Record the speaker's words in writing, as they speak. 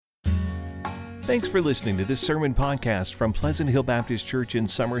Thanks for listening to this sermon podcast from Pleasant Hill Baptist Church in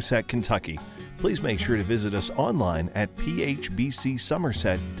Somerset, Kentucky. Please make sure to visit us online at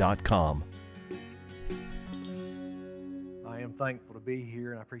phbcsomerset.com. I am thankful to be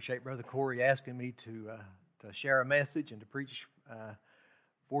here, and I appreciate Brother Corey asking me to share a message and to preach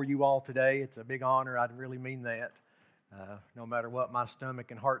for you all today. It's a big honor. I really mean that. No matter what my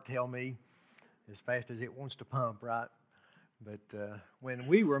stomach and heart tell me, as fast as it wants to pump, right? But when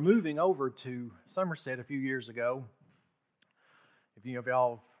we were moving over to Somerset a few years ago, if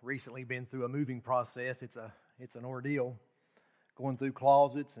y'all have recently been through a moving process, it's an ordeal, going through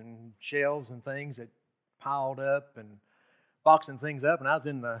closets and shelves and things that piled up and boxing things up. And I was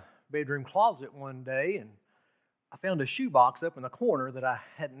in the bedroom closet one day, and I found a shoebox up in the corner that I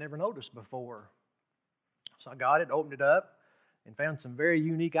had never noticed before. So I got it, opened it up, and found some very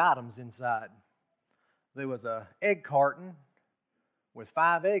unique items inside. There was an egg carton with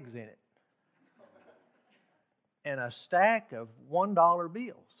 5 eggs in it, and a stack of $1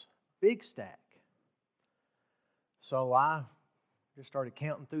 bills, big stack. So I just started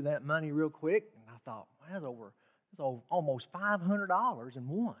counting through that money real quick, and I thought, wow, that's almost $500 in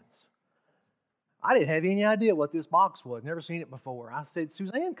ones. I didn't have any idea what this box was, never seen it before. I said,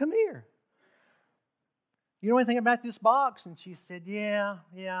 Suzanne, come here. You know anything about this box? And she said, yeah,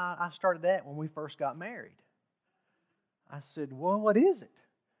 I started that when we first got married. I said, well, what is it?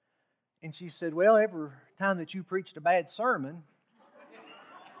 And she said, well, every time that you preached a bad sermon,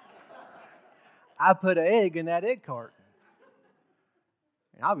 I put an egg in that egg carton.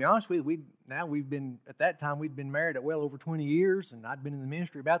 And I'll be honest with you, we'd been married at well over 20 years, and I'd been in the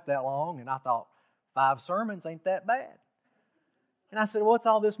ministry about that long, and I thought, 5 sermons ain't that bad. And I said, well, what's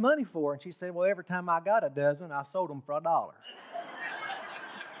all this money for? And she said, well, every time I got a dozen, I sold them for $1.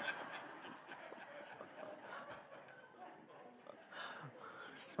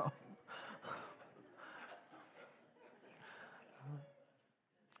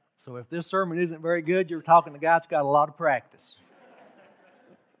 So if this sermon isn't very good, you're talking to a guy that's got a lot of practice.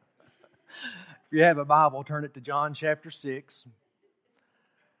 If you have a Bible, turn it to John chapter 6.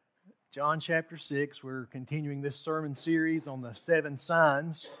 John chapter 6, we're continuing this sermon series on the 7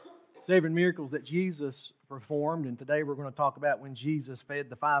 signs, 7 miracles that Jesus performed, and today we're going to talk about when Jesus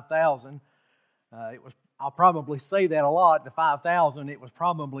fed the 5,000. I'll probably say that a lot, the 5,000. It was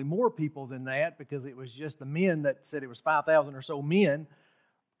probably more people than that because it was just the men that said it was 5,000 or so men.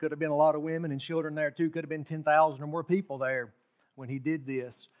 Could have been a lot of women and children there too. Could have been 10,000 or more people there when he did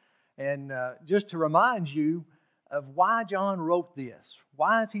this. And just to remind you of why John wrote this.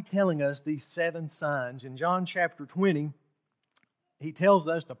 Why is he telling us these 7 signs? In John chapter 20, he tells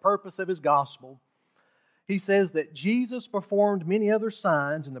us the purpose of his gospel. He says that Jesus performed many other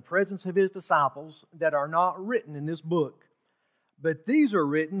signs in the presence of his disciples that are not written in this book. But these are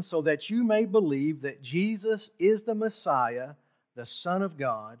written so that you may believe that Jesus is the Messiah, the Son of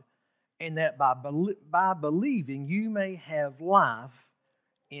God, and that by believing you may have life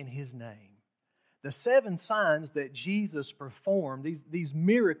in his name. The 7 signs that Jesus performed, these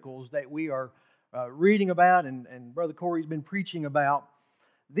miracles that we are reading about and Brother Corey's been preaching about,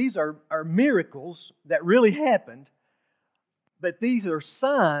 these are miracles that really happened, but these are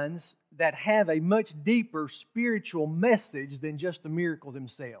signs that have a much deeper spiritual message than just the miracle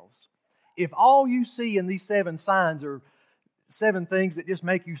themselves. If all you see in these 7 signs are 7 things that just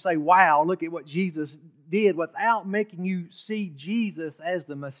make you say, wow, look at what Jesus did, without making you see Jesus as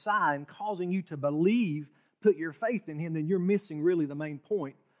the Messiah and causing you to believe, put your faith in Him, then you're missing really the main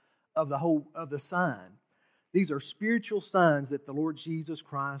point of the sign. These are spiritual signs that the Lord Jesus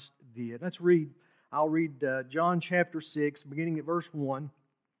Christ did. I'll read John chapter 6, beginning at verse 1.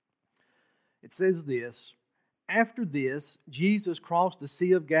 It says this, after this, Jesus crossed the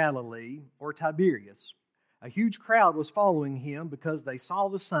Sea of Galilee, or Tiberias. A huge crowd was following him because they saw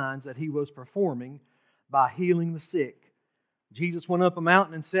the signs that he was performing by healing the sick. Jesus went up a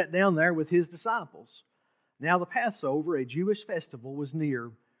mountain and sat down there with his disciples. Now the Passover, a Jewish festival, was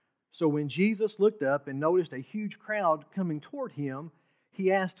near. So when Jesus looked up and noticed a huge crowd coming toward him,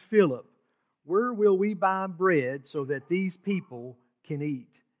 he asked Philip, where will we buy bread so that these people can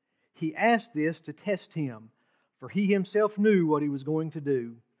eat? He asked this to test him, for he himself knew what he was going to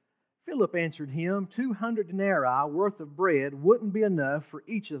do. Philip answered him, 200 denarii worth of bread wouldn't be enough for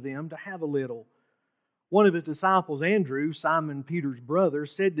each of them to have a little. One of his disciples, Andrew, Simon Peter's brother,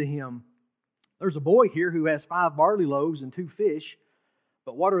 said to him, there's a boy here who has 5 barley loaves and 2 fish,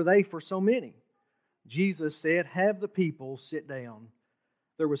 but what are they for so many? Jesus said, have the people sit down.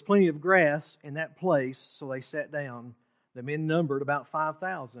 There was plenty of grass in that place, so they sat down. The men numbered about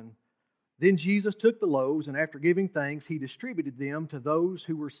 5,000. Then Jesus took the loaves, and after giving thanks, he distributed them to those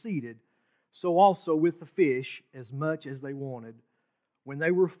who were seated. So also with the fish, as much as they wanted. When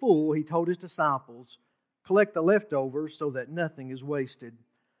they were full, he told his disciples, collect the leftovers so that nothing is wasted.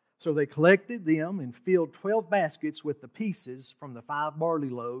 So they collected them and filled 12 baskets with the pieces from the 5 barley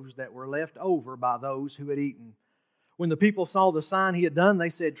loaves that were left over by those who had eaten. When the people saw the sign he had done, they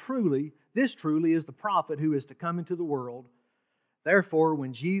said, this truly is the prophet who is to come into the world. Therefore,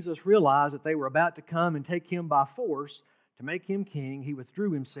 when Jesus realized that they were about to come and take him by force to make him king, he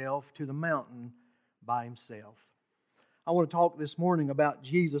withdrew himself to the mountain by himself. I want to talk this morning about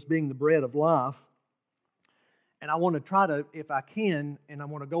Jesus being the bread of life. And I want to try to, if I can, and I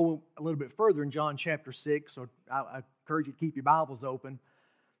want to go a little bit further in John chapter 6, so I encourage you to keep your Bibles open,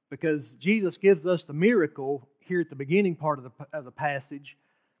 because Jesus gives us the miracle here at the beginning part of the passage,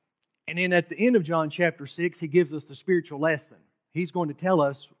 and then at the end of John chapter 6, he gives us the spiritual lesson. He's going to tell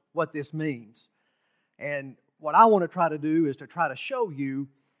us what this means. And what I want to try to do is to try to show you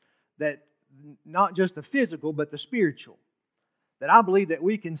that not just the physical, but the spiritual. That I believe that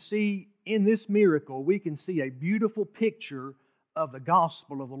we can see in this miracle, we can see a beautiful picture of the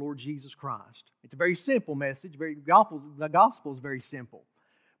gospel of the Lord Jesus Christ. It's a very simple message. The gospel is very simple.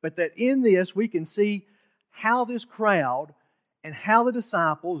 But that in this, we can see how this crowd and how the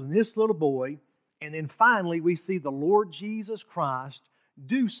disciples and this little boy, and then finally we see the Lord Jesus Christ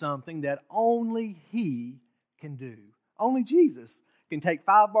do something that only He can do. Only Jesus can take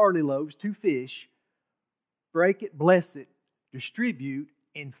 5 barley loaves, 2 fish, break it, bless it, distribute,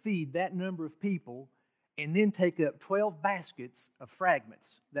 and feed that number of people, and then take up 12 baskets of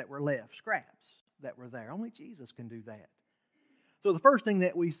fragments that were left, scraps that were there. Only Jesus can do that. So the first thing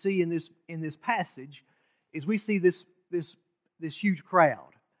that we see in this passage is we see this huge crowd,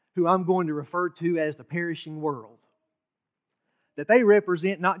 who I'm going to refer to as the perishing world. That they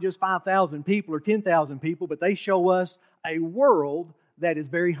represent not just 5,000 people or 10,000 people, but they show us a world that is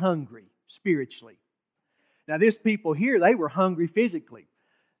very hungry spiritually. Now, this people here, they were hungry physically.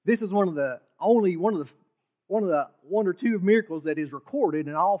 This is one or two of miracles that is recorded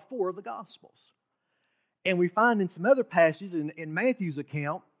in all 4 of the Gospels. And we find in some other passages in Matthew's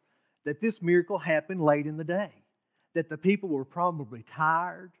account that this miracle happened late in the day. That the people were probably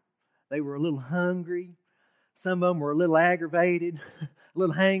tired. They were a little hungry. Some of them were a little aggravated, a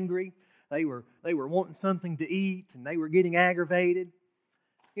little hangry. They were wanting something to eat, and they were getting aggravated.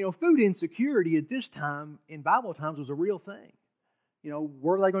 You know, food insecurity at this time, in Bible times, was a real thing. You know,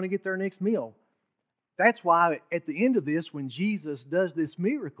 where are they going to get their next meal? That's why at the end of this, when Jesus does this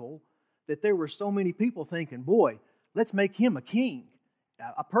miracle, that there were so many people thinking, boy, let's make him a king.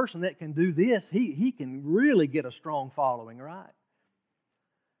 A person that can do this, he can really get a strong following, right?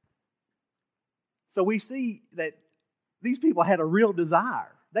 So we see that these people had a real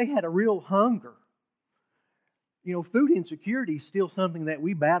desire. They had a real hunger. You know, food insecurity is still something that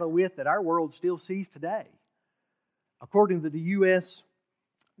we battle with, that our world still sees today. According to the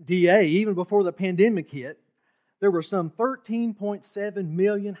USDA, even before the pandemic hit, there were some 13.7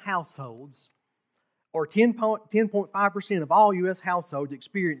 million households, or 10.5% of all U.S. households,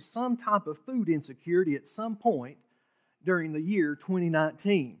 experienced some type of food insecurity at some point during the year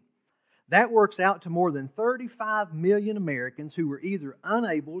 2019. That works out to more than 35 million Americans who were either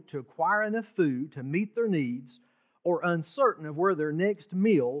unable to acquire enough food to meet their needs or uncertain of where their next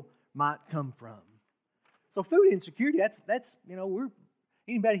meal might come from. So food insecurity, that's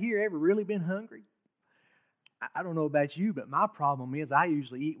anybody here ever really been hungry? I don't know about you, but my problem is I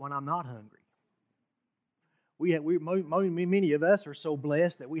usually eat when I'm not hungry. Many of us are so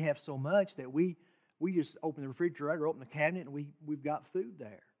blessed that we have so much that we just open the refrigerator, open the cabinet, and we've got food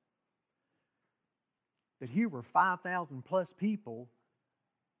there. But here were 5,000 plus people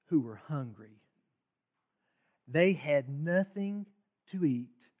who were hungry. They had nothing to eat.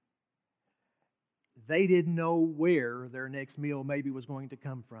 They didn't know where their next meal maybe was going to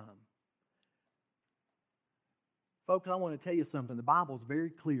come from. Folks, I want to tell you something. The Bible is very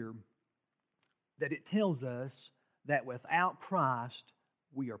clear that it tells us that without Christ,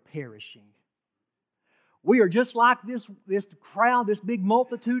 we are perishing. We are just like this crowd, this big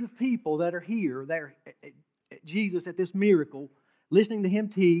multitude of people that are here, there at Jesus at this miracle, listening to Him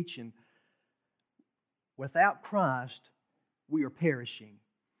teach, and without Christ, we are perishing.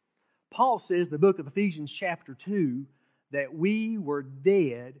 Paul says in the book of Ephesians chapter 2 that we were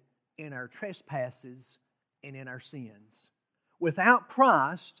dead in our trespasses and in our sins. Without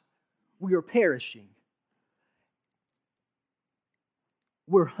Christ, we are perishing.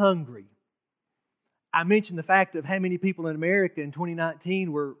 We're hungry. I mentioned the fact of how many people in America in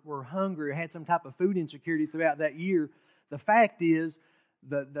 2019 were hungry or had some type of food insecurity throughout that year. The fact is,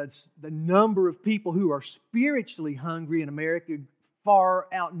 the number of people who are spiritually hungry in America far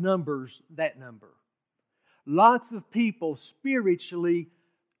outnumbers that number. Lots of people spiritually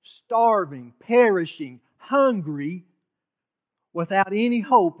starving, perishing, hungry, without any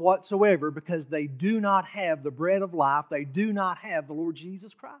hope whatsoever because they do not have the bread of life. They do not have the Lord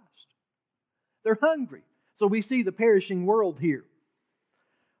Jesus Christ. They're hungry. So we see the perishing world here.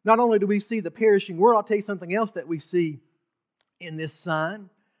 Not only do we see the perishing world, I'll tell you something else that we see in this sign.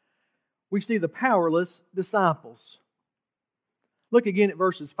 We see the powerless disciples. Look again at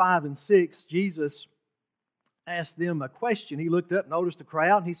verses 5 and 6. Jesus asked them a question. He looked up, noticed the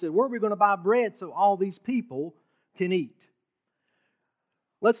crowd, and he said, where are we going to buy bread so all these people can eat?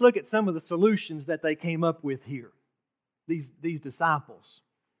 Let's look at some of the solutions that they came up with here, these disciples.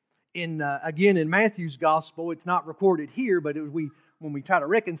 Again, in Matthew's gospel, it's not recorded here, but when we try to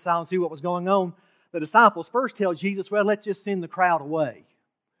reconcile and see what was going on, the disciples first tell Jesus, well, let's just send the crowd away.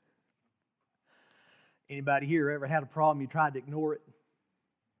 Anybody here ever had a problem you tried to ignore it?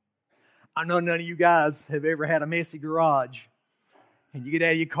 I know none of you guys have ever had a messy garage. And you get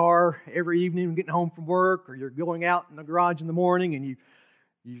out of your car every evening getting home from work, or you're going out in the garage in the morning and you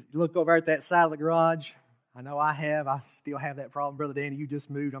look over at that side of the garage. I know I have. I still have that problem. Brother Danny, you just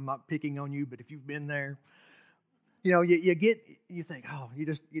moved. I'm not picking on you, but if you've been there, you know, you think, oh, you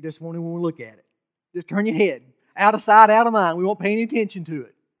just won't even want to look at it. Just turn your head. Out of sight, out of mind. We won't pay any attention to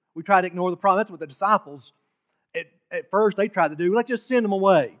it. We try to ignore the problem. That's what the disciples, at first, they tried to do. Let's just send them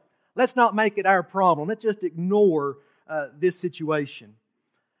away. Let's not make it our problem. Let's just ignore this situation.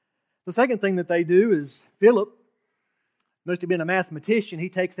 The second thing that they do is Philip must have been a mathematician. He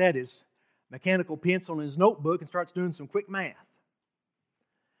takes out his mechanical pencil and his notebook and starts doing some quick math.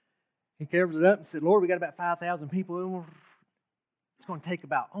 He covers it up and said, Lord, we got about 5,000 people. It's going to take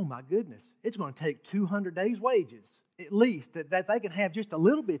about, oh my goodness, it's going to take 200 days' wages, at least, that they can have just a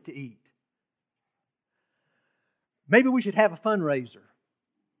little bit to eat. Maybe we should have a fundraiser.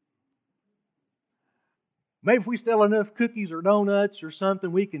 Maybe if we sell enough cookies or donuts or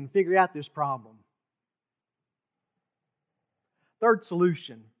something, we can figure out this problem. Third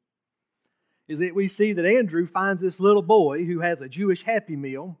solution is that we see that Andrew finds this little boy who has a Jewish Happy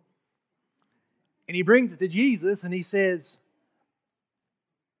Meal, and he brings it to Jesus and he says,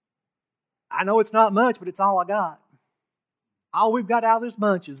 I know it's not much, but it's all I got. All we've got out of this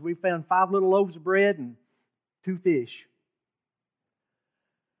bunch is we found 5 little loaves of bread and 2 fish.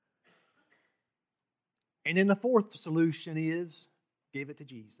 And then the fourth solution is give it to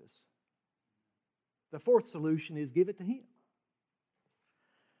Jesus. The fourth solution is give it to Him.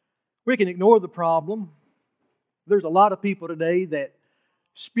 We can ignore the problem. There's a lot of people today that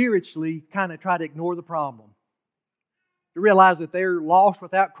spiritually kind of try to ignore the problem. They realize that they're lost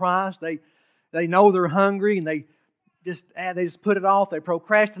without Christ. They know they're hungry and they just put it off. They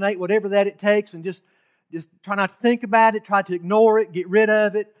procrastinate whatever that it takes and just try not to think about it, try to ignore it, get rid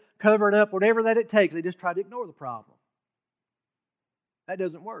of it, cover it up, whatever that it takes. They just try to ignore the problem. That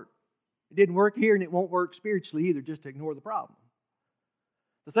doesn't work. It didn't work here and it won't work spiritually either, just to ignore the problem.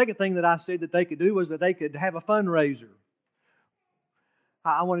 The second thing that I said that they could do was that they could have a fundraiser.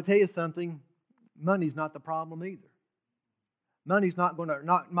 I want to tell you something. Money's not the problem either. Money's not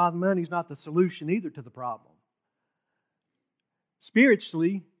the solution either to the problem.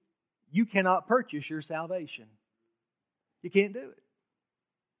 Spiritually, you cannot purchase your salvation. You can't do it.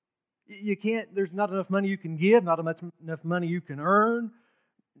 You can't. There's not enough money you can give, not enough money you can earn.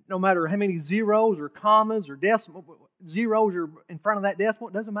 No matter how many zeros or commas or zeros are in front of that decimal,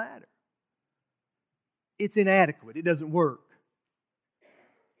 it doesn't matter. It's inadequate. It doesn't work.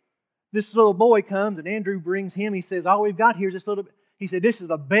 This little boy comes and Andrew brings him. He says, all we've got here is this little bit. He said, this is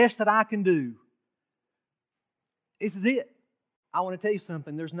the best that I can do. This is it. I want to tell you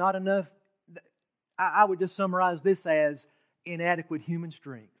something. There's not enough. I would just summarize this as inadequate human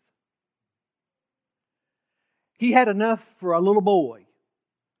strength. He had enough for a little boy,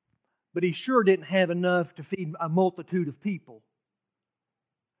 but he sure didn't have enough to feed a multitude of people.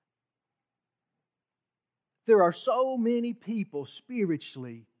 There are so many people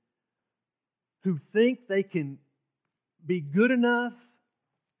spiritually who think they can be good enough,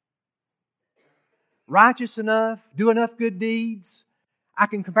 righteous enough, do enough good deeds. I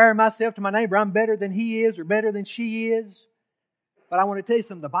can compare myself to my neighbor. I'm better than he is or better than she is. But I want to tell you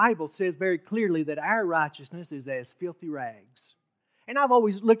something. The Bible says very clearly that our righteousness is as filthy rags. And I've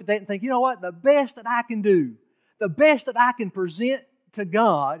always looked at that and think, you know what? The best that I can do, the best that I can present to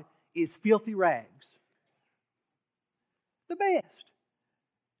God is filthy rags. The best.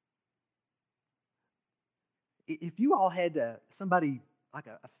 If you all had somebody, like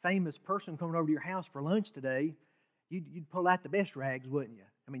a famous person coming over to your house for lunch today, you'd pull out the best rags, wouldn't you?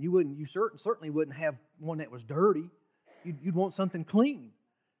 I mean, you certainly wouldn't have one that was dirty. You'd want something clean.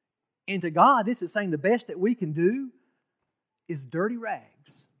 And to God, this is saying the best that we can do is dirty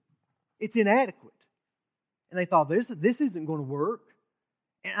rags. It's inadequate. And they thought, this isn't going to work.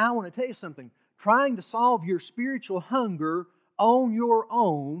 And I want to tell you something. Trying to solve your spiritual hunger on your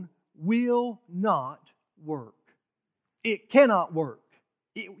own will not work. It cannot work.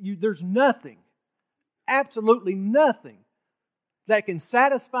 There's nothing, absolutely nothing, that can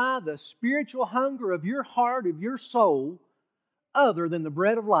satisfy the spiritual hunger of your heart, of your soul, other than the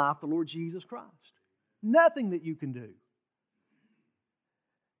bread of life, the Lord Jesus Christ. Nothing that you can do.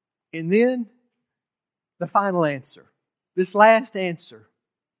 And then the final answer, this last answer.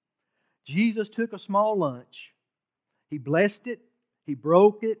 Jesus took a small lunch. He blessed it. He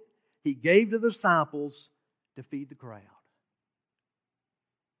broke it. He gave to the disciples to feed the crowd.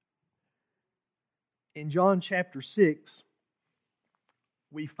 In John chapter 6,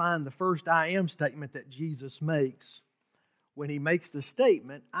 we find the first I am statement that Jesus makes when He makes the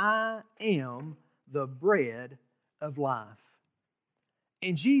statement, I am the bread of life.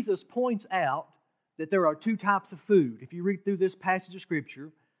 And Jesus points out that there are two types of food. If you read through this passage of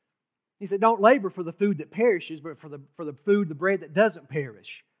Scripture, He said, don't labor for the food that perishes, but for the food, the bread that doesn't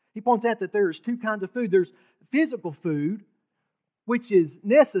perish. He points out that there's two kinds of food. There's physical food, which is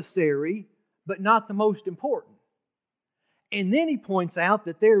necessary, but not the most important. And then He points out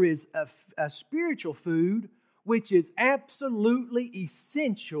that there is a spiritual food, which is absolutely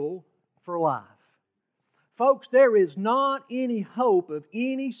essential for life. Folks, there is not any hope of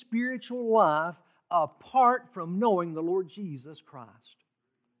any spiritual life apart from knowing the Lord Jesus Christ.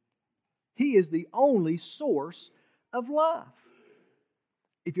 He is the only source of life.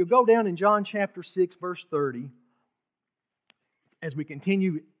 If you go down in John chapter 6, verse 30, as we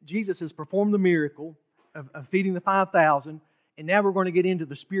continue, Jesus has performed the miracle of feeding the 5,000, and now we're going to get into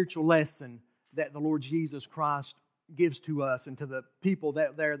the spiritual lesson that the Lord Jesus Christ gives to us and to the people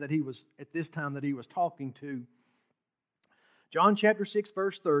that He was, at this time, that He was talking to. John chapter 6,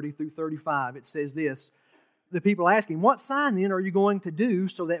 verse 30 through 35, it says this, the people asking, what sign then are you going to do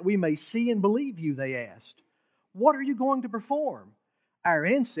so that we may see and believe you, they asked. What are you going to perform? Our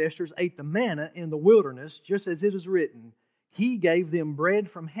ancestors ate the manna in the wilderness, just as it is written, He gave them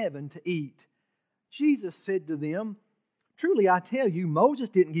bread from heaven to eat. Jesus said to them, truly I tell you, Moses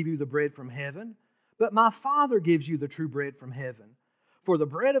didn't give you the bread from heaven, but my Father gives you the true bread from heaven. For the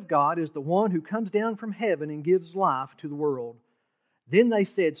bread of God is the one who comes down from heaven and gives life to the world. Then they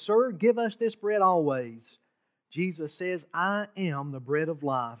said, Sir, give us this bread always. Jesus says, I am the bread of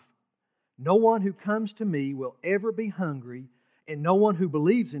life. No one who comes to me will ever be hungry, and no one who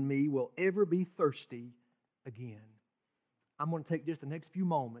believes in me will ever be thirsty again. I'm going to take just the next few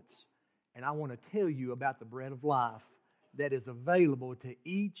moments, and I want to tell you about the bread of life that is available to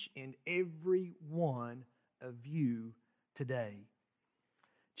each and every one of you today.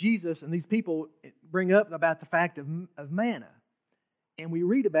 Jesus and these people bring up about the fact of manna. And we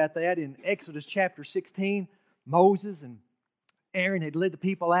read about that in Exodus chapter 16. Moses and Aaron had led the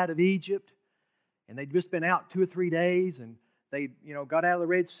people out of Egypt, and they'd just been out 2 or 3 days, and they got out of the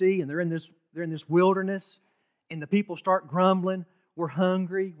Red Sea, and they're in this wilderness, and the people start grumbling, we're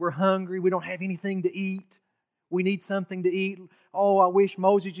hungry, we don't have anything to eat. We need something to eat. Oh, I wish,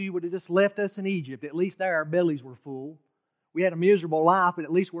 Moses, you would have just left us in Egypt. At least there our bellies were full. We had a miserable life, but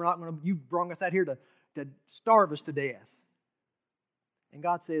at least you've brought us out here to starve us to death. And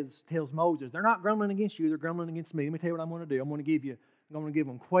God tells Moses, they're not grumbling against you, they're grumbling against me. Let me tell you what I'm going to do. I'm going to give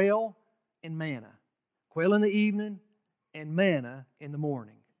them quail and manna. Quail in the evening and manna in the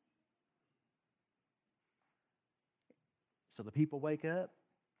morning. So the people wake up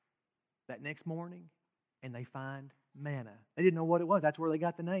that next morning and they find manna. They didn't know what it was. That's where they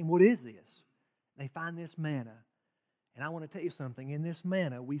got the name. What is this? They find this manna. And I want to tell you something. In this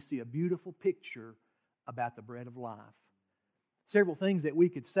manna, we see a beautiful picture about the bread of life. Several things that we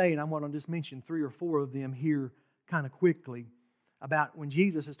could say, and I want to just mention 3 or 4 of them here kind of quickly, about when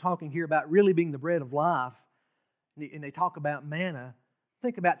Jesus is talking here about really being the bread of life, and they talk about manna.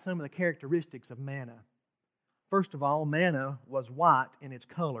 Think about some of the characteristics of manna. First of all, manna was white in its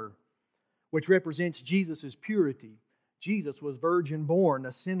color, which represents Jesus' purity. Jesus was virgin born,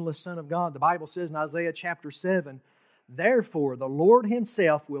 a sinless Son of God. The Bible says in Isaiah chapter 7, therefore the Lord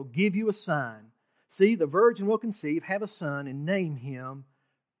Himself will give you a sign. See, the virgin will conceive, have a son, and name him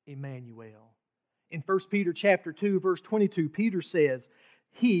Emmanuel. In 1 Peter chapter 2, verse 22, Peter says,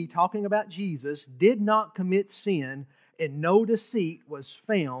 He, talking about Jesus, did not commit sin, and no deceit was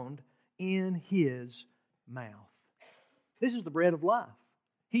found in His mouth. This is the bread of life.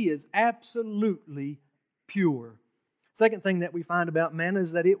 He is absolutely pure. Second thing that we find about manna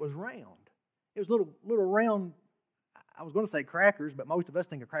is that it was round. It was little round, I was going to say crackers, but most of us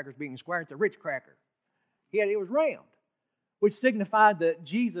think of crackers being square. It's a rich cracker. It was round, which signified that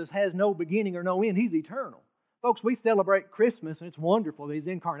Jesus has no beginning or no end. He's eternal. Folks, we celebrate Christmas, and it's wonderful that His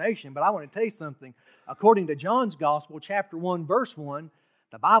incarnation, but I want to tell you something. According to John's Gospel, chapter 1, verse 1,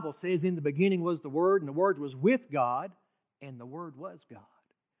 the Bible says, in the beginning was the Word, and the Word was with God, and the Word was God.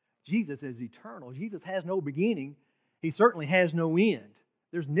 Jesus is eternal. Jesus has no beginning. He certainly has no end.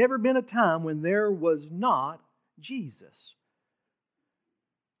 There's never been a time when there was not Jesus.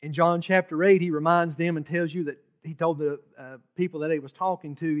 In John chapter 8, He reminds them and tells you that He told the people that He was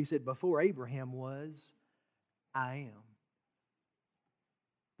talking to, He said, before Abraham was, I am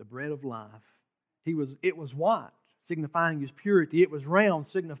the bread of life. It was white, signifying His purity. It was round,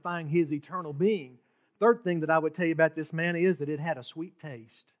 signifying His eternal being. Third thing that I would tell you about this manna is that it had a sweet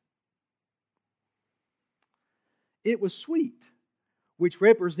taste. It was sweet, which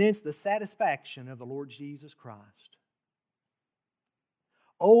represents the satisfaction of the Lord Jesus Christ.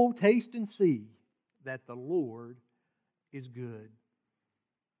 Oh, taste and see that the Lord is good.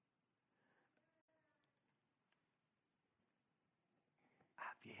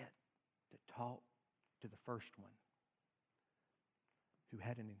 I've yet to talk to the first one who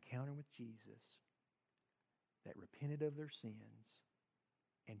had an encounter with Jesus, that repented of their sins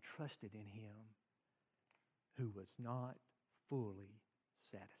and trusted in Him, who was not fully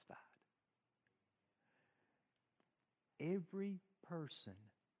satisfied. Every person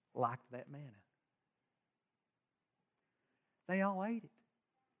liked that manna. They all ate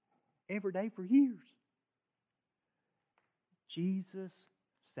it every day for years. Jesus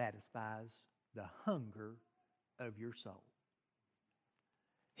satisfies the hunger of your soul.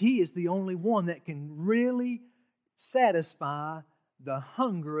 He is the only one that can really satisfy the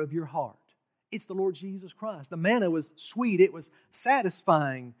hunger of your heart. It's the Lord Jesus Christ. The manna was sweet. It was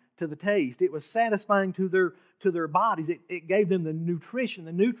satisfying to the taste. It was satisfying to their bodies. It gave them the nutrition,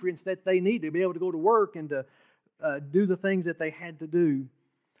 the nutrients that they needed to be able to go to work and to do the things that they had to do.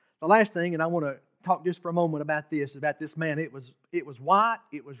 The last thing, and I want to talk just for a moment about this manna. It was white,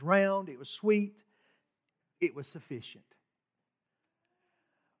 it was round, it was sweet, it was sufficient.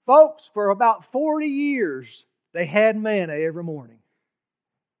 Folks, for about 40 years, they had manna every morning.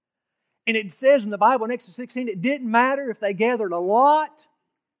 And it says in the Bible in Exodus 16, it didn't matter if they gathered a lot,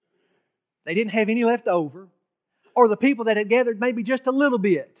 they didn't have any left over, or the people that had gathered maybe just a little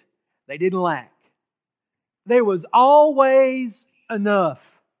bit, they didn't lack. There was always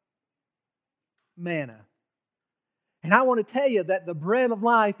enough manna. And I want to tell you that the bread of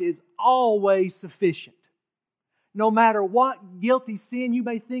life is always sufficient. No matter what guilty sin you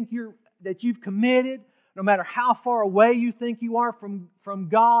may think that you've committed, no matter how far away you think you are from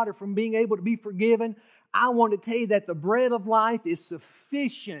God or from being able to be forgiven, I want to tell you that the bread of life is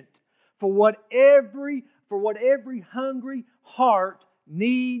sufficient for what every hungry heart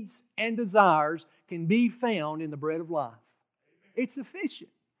needs and desires can be found in the bread of life. It's sufficient.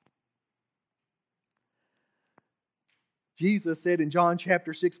 Jesus said in John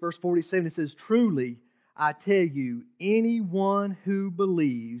chapter 6, verse 47, it says, truly, I tell you, anyone who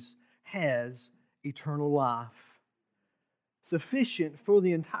believes has eternal life, sufficient for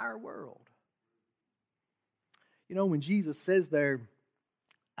the entire world. You know, when Jesus says there,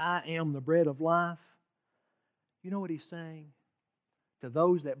 I am the bread of life, you know what He's saying? To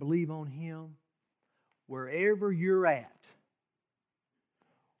those that believe on Him, wherever you're at,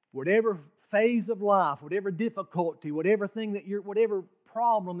 whatever phase of life, whatever difficulty, whatever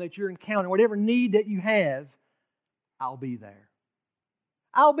problem that you're encountering, whatever need that you have, I'll be there.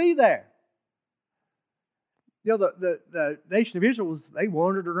 I'll be there. You know, the nation of Israel they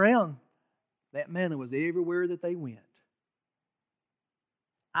wandered around. That manna was everywhere that they went.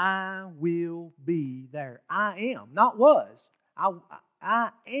 I will be there. I am, not was.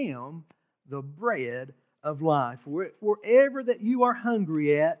 I am the bread of life. Wherever that you are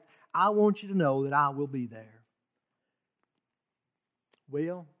hungry at, I want you to know that I will be there.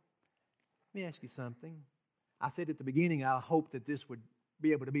 Well, let me ask you something. I said at the beginning, I hope that this would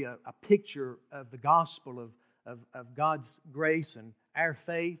be able to be a picture of the gospel of God's grace and our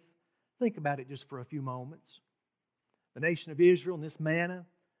faith. Think about it just for a few moments. The nation of Israel and this manna,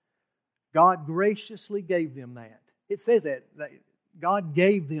 God graciously gave them that. It says that God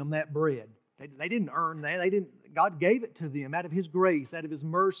gave them that bread. They didn't earn that. God gave it to them out of His grace, out of His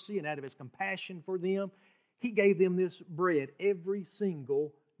mercy, and out of His compassion for them. He gave them this bread every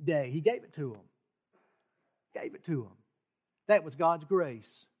single day. He gave it to them. Gave it to them. That was God's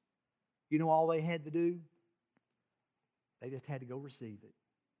grace. You know all they had to do? They just had to go receive it.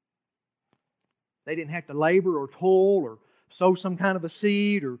 They didn't have to labor or toil or sow some kind of a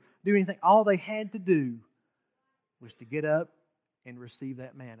seed or do anything. All they had to do was to get up and receive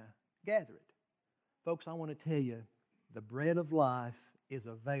that manna. Gather it. Folks, I want to tell you, the bread of life is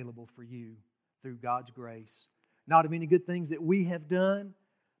available for you through God's grace. Not of any good things that we have done,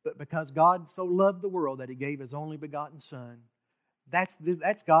 but because God so loved the world that He gave His only begotten Son.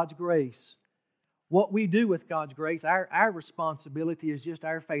 That's God's grace. What we do with God's grace, our responsibility is just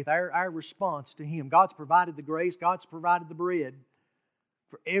our faith, our response to Him. God's provided the grace, God's provided the bread.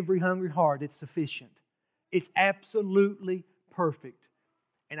 For every hungry heart, it's sufficient. It's absolutely perfect.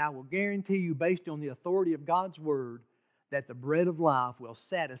 And I will guarantee you, based on the authority of God's Word, that the bread of life will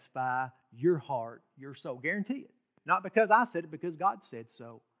satisfy your heart, your soul. Guarantee it. Not because I said it, because God said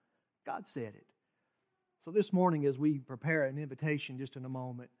so. God said it. So this morning, as we prepare an invitation just in a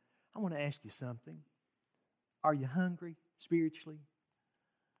moment, I want to ask you something. Are you hungry spiritually?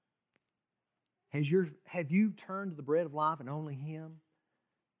 Have you turned to the bread of life and only Him?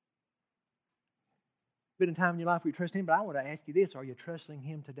 Been a time in your life where you trust Him, but I want to ask you this. Are you trusting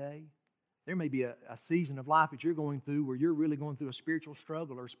Him today? There may be a season of life that you're going through where you're really going through a spiritual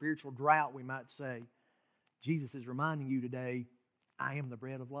struggle or a spiritual drought, we might say. Jesus is reminding you today, I am the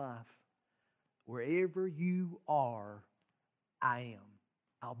bread of life. Wherever you are, I am.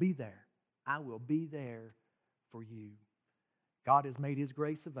 I'll be there. I will be there for you. God has made His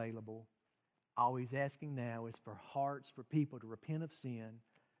grace available. All He's asking now is for hearts, for people to repent of sin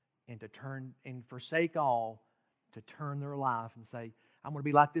and to turn and forsake all, to turn their life and say, I'm going to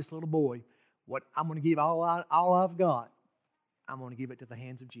be like this little boy. What I'm going to give all I've got, I'm going to give it to the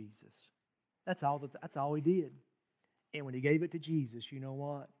hands of Jesus. That's all He did. And when He gave it to Jesus, you know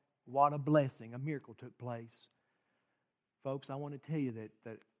what? What a blessing, a miracle took place. Folks, I want to tell you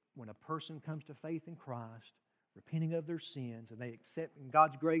that when a person comes to faith in Christ, repenting of their sins, and they accept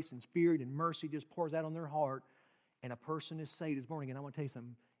God's grace and Spirit and mercy just pours out on their heart, and a person is saved this morning, and I want to tell you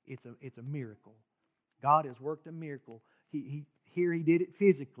something, it's a miracle. God has worked a miracle. He did it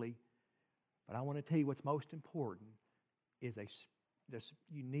physically, but I want to tell you what's most important is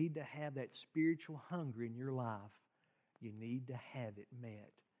you need to have that spiritual hunger in your life. You need to have it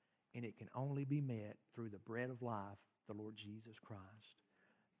met, and it can only be met through the bread of life, the Lord Jesus Christ.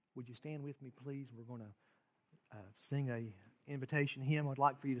 Would you stand with me, please? We're going to sing an invitation hymn. I'd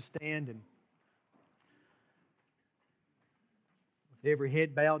like for you to stand and with every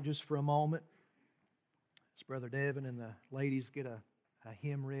head bowed just for a moment. As Brother Devin and the ladies get a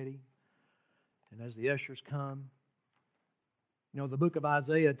hymn ready, and as the ushers come, you know, the book of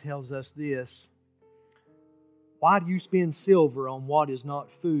Isaiah tells us this: why do you spend silver on what is not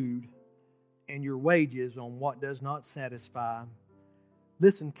food, and your wages on what does not satisfy?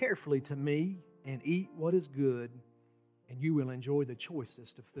 Listen carefully to me and eat what is good, and you will enjoy the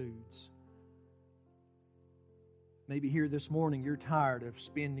choicest of foods. Maybe here this morning you're tired of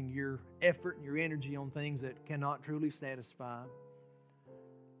spending your effort and your energy on things that cannot truly satisfy.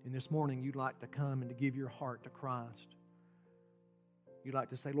 And this morning you'd like to come and to give your heart to Christ. You'd like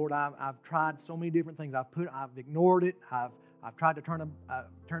to say, Lord, I've tried so many different things. I've ignored it. I've tried to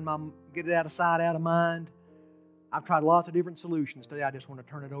get it out of sight, out of mind. I've tried lots of different solutions. Today I just want to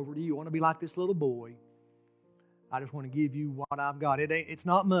turn it over to you. I want to be like this little boy. I just want to give you what I've got. It's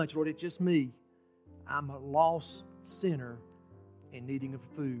not much, Lord. It's just me. I'm a lost sinner in needing of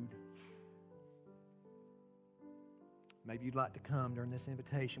food. Maybe you'd like to come during this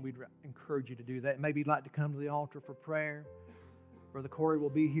invitation. We'd encourage you to do that. Maybe you'd like to come to the altar for prayer. Brother Corey will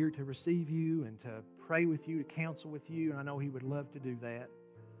be here to receive you and to pray with you, to counsel with you, and I know he would love to do that.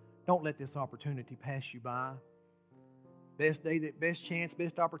 Don't let this opportunity pass you by. Best day, best chance,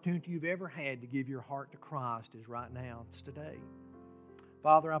 best opportunity you've ever had to give your heart to Christ is right now. It's today.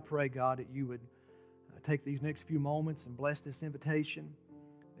 Father, I pray, God, that you would take these next few moments and bless this invitation,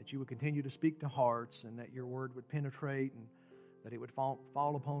 that you would continue to speak to hearts, and that your word would penetrate, and that it would fall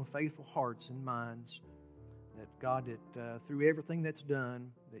upon faithful hearts and minds. That, God, that through everything that's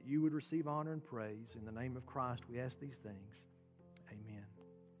done, that you would receive honor and praise. In the name of Christ, we ask these things. Amen.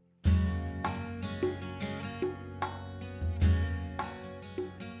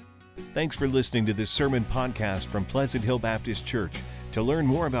 Thanks for listening to this sermon podcast from Pleasant Hill Baptist Church. To learn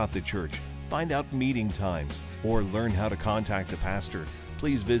more about the church, find out meeting times, or learn how to contact the pastor,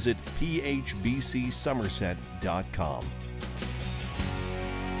 please visit phbcsomerset.com.